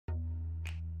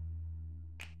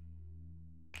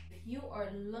you are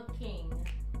looking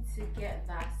to get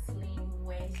that slim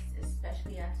waist,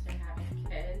 especially after having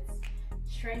kids,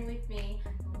 train with me.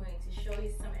 I'm going to show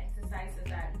you some exercises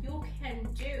that you can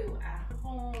do at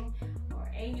home or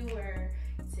anywhere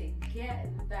to get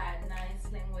that nice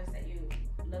slim waist that you're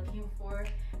looking for,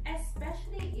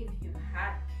 especially if you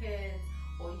had kids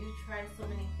or you tried so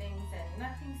many things and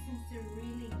nothing seems to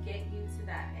really get you to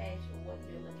that edge of what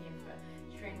you're looking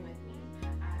for. Train with me.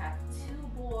 I have 2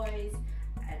 boys,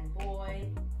 and boy,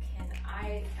 can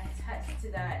I attest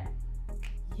to that.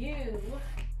 You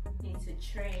need to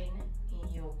train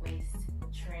in your waist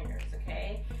trainers,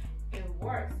 okay? It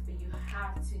works, but you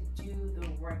have to do the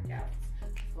workouts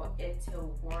for it to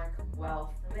work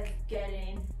well. So let's get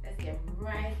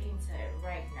right into it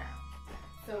right now.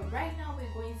 So right now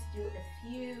we're going to do a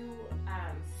few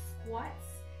squats,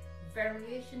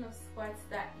 variation of squats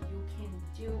that you can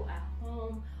do at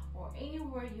home or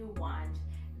anywhere you want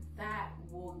that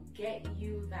will get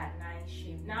you that nice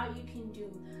shape. Now you can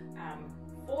do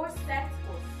 4 sets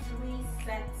or 3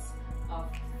 sets of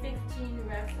 15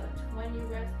 reps or 20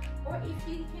 reps, or if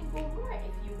you can go more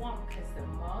if you want, because the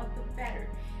more the better.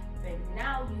 But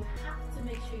now you have to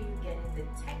make sure you're getting the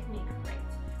technique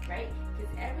right?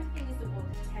 Because everything is about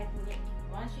the technique.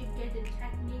 Once you get the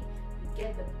technique, you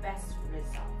get the best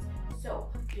results. So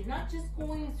you're not just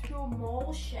going through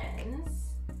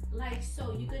motions like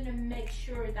so. You're gonna make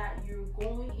sure that you're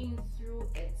going through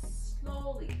it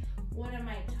slowly. What am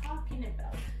I talking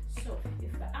about? So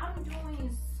if I'm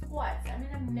doing squats, I'm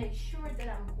gonna make sure that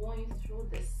I'm going through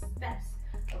the steps,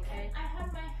 okay? I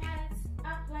have my hands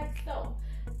up like so.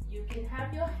 You can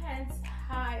have your hands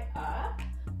high up,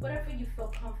 whatever you feel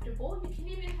comfortable. You can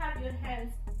even have your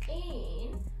hands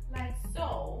in like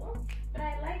so, but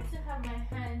I like to have my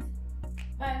hands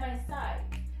by my side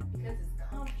because it's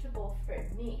comfortable for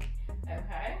me,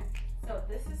 okay? So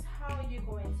this is how you're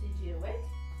going to do it.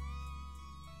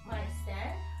 My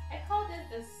stand, I call this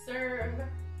the serve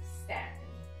stand,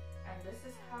 and this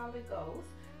is how it goes.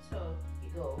 So you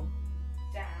go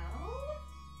down,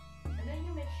 and then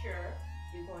you make sure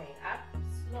you're going up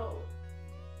slow,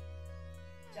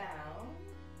 down,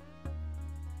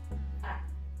 up,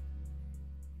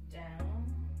 down,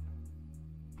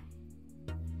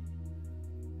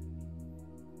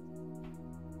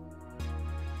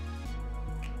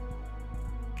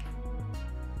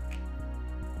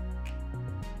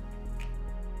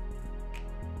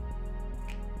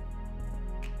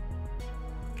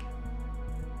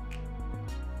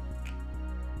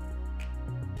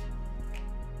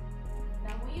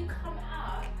 you come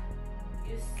up,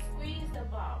 you squeeze the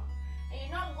bum, and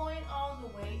you're not going all the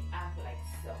way up like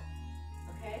so,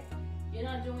 okay? You're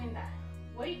not doing that.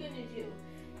 What you're gonna do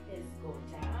is go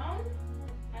down,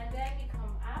 and then you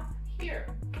come up here.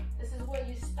 This is where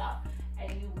you stop, and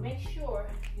you make sure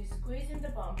you squeeze in the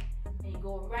bum, and you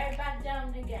go right back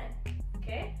down again,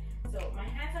 okay? So my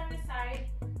hands on the side,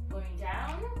 going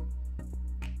down,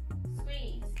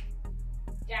 squeeze,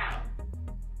 down,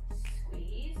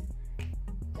 squeeze,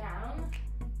 down,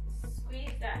 squeeze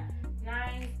that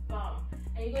nice bum.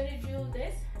 And you're going to do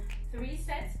this 3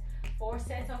 sets, 4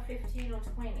 sets of 15 or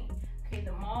 20. Okay,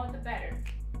 the more the better.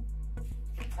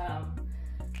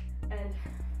 And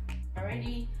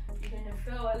already you're going to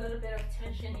feel a little bit of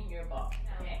tension in your bum.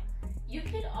 Okay. You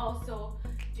can also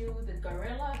do the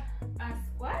gorilla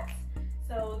squats.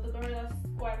 So the gorilla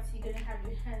squats, you're going to have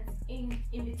your hands in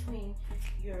between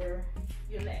your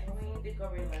legs, doing the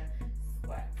gorilla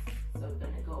squats. So we're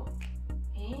gonna go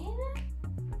in,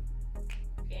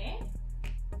 okay?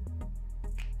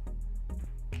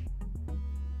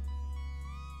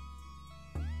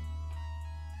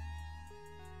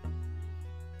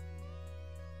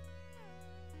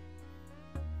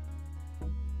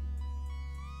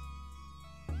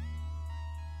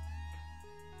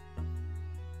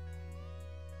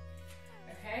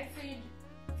 Okay, so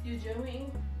you're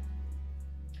doing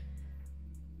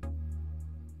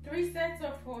 3 sets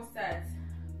or 4 sets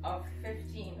of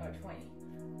 15 or 20.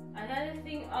 Another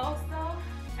thing also,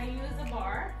 I use a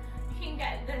bar. You can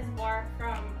get this bar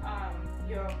from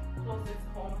your closest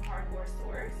home hardware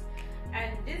stores.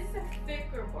 And this is a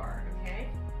thicker bar, okay?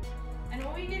 And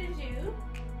what we're gonna do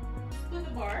is put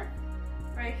the bar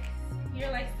right here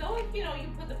like so. You know, you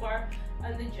put the bar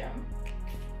on the gym.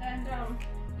 And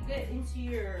you get into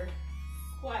your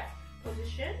squat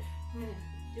position. I'm gonna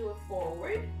do it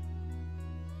forward.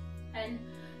 And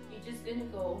you're just gonna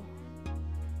go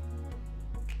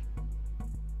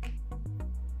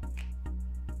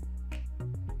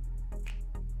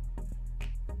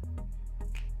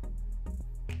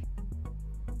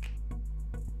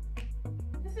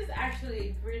this is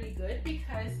actually really good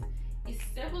because it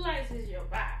stabilizes your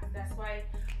back. That's why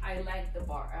I like the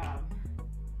bar.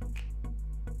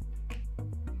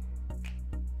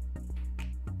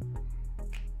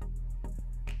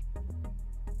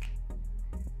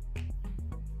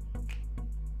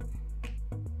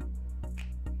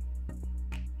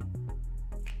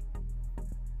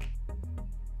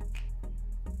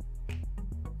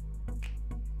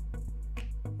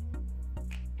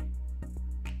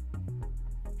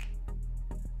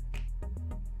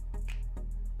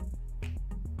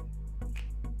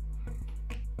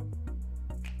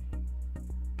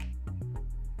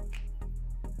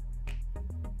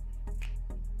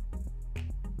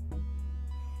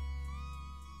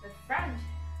 Front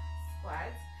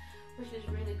squats, which is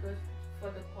really good for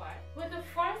the quad. With the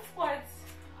front squats,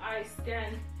 I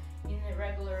stand in a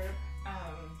regular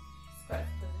squat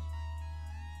position.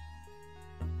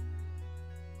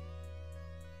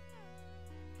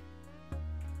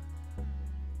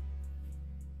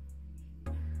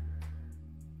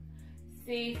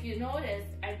 See, if you notice,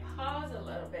 I pause a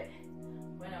little bit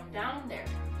when I'm down there,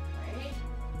 right?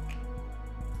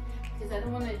 Because I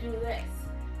don't want to do this.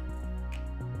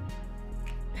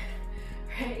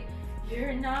 Right?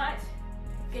 You're not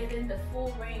getting the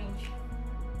full range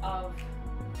of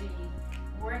the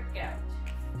workout,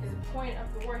 because the point of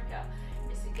the workout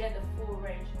is to get the full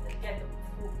range and to get the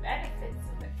full benefits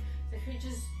of it. So if you're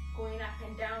just going up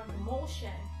and down the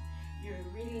motion, you're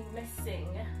really missing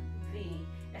the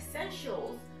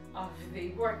essentials of the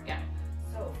workout.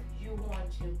 So you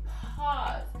want to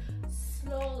pause,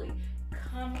 slowly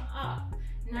come up.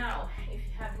 Now, if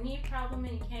you have a knee problem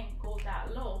and you can't go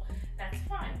that low, that's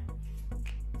fine.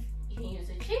 You can use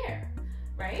a chair,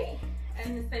 right?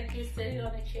 And it's like you're sitting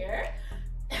on a chair.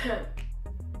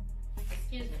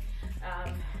 Excuse me.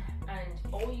 And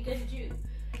all you gotta do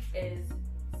is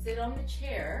sit on the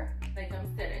chair like I'm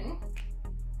sitting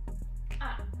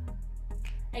up.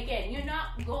 Again, you're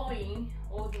not going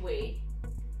all the way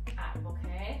up,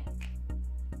 okay?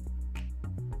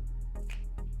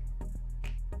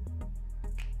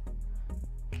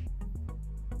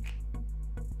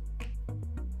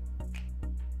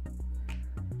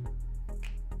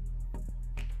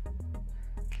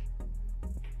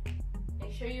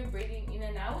 Make sure you're breathing in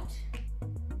and out.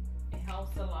 It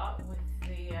helps a lot with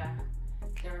the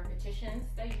repetitions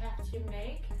that you have to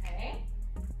make, okay?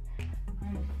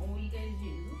 And all you gotta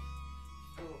do,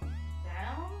 go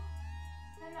down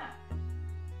and up,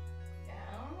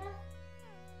 down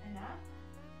and up,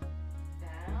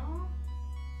 down,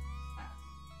 up.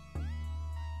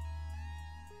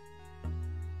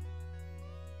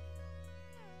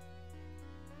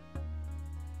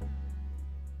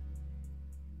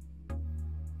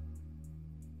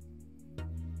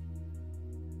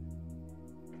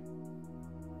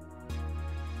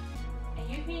 And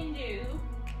you can do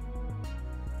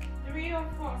 3 or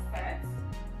 4 sets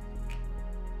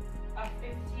of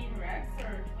 15 reps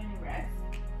or 20 reps.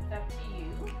 It's up to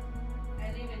you. I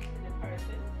leave it to the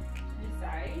person to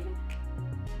decide.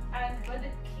 But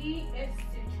the key is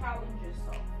to challenge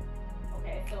yourself.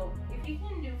 Okay, so if you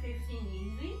can do 15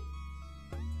 easy,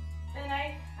 then I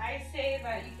say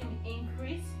that you can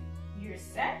increase your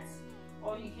sets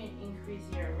or you can increase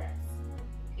your reps.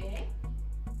 Okay?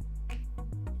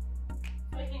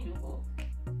 So you can do both.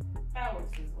 That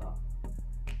works as well.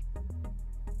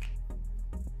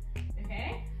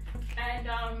 Okay, and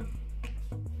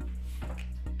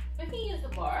we can use the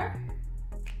bar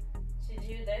to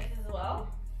do this as well.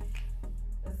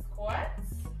 The squat.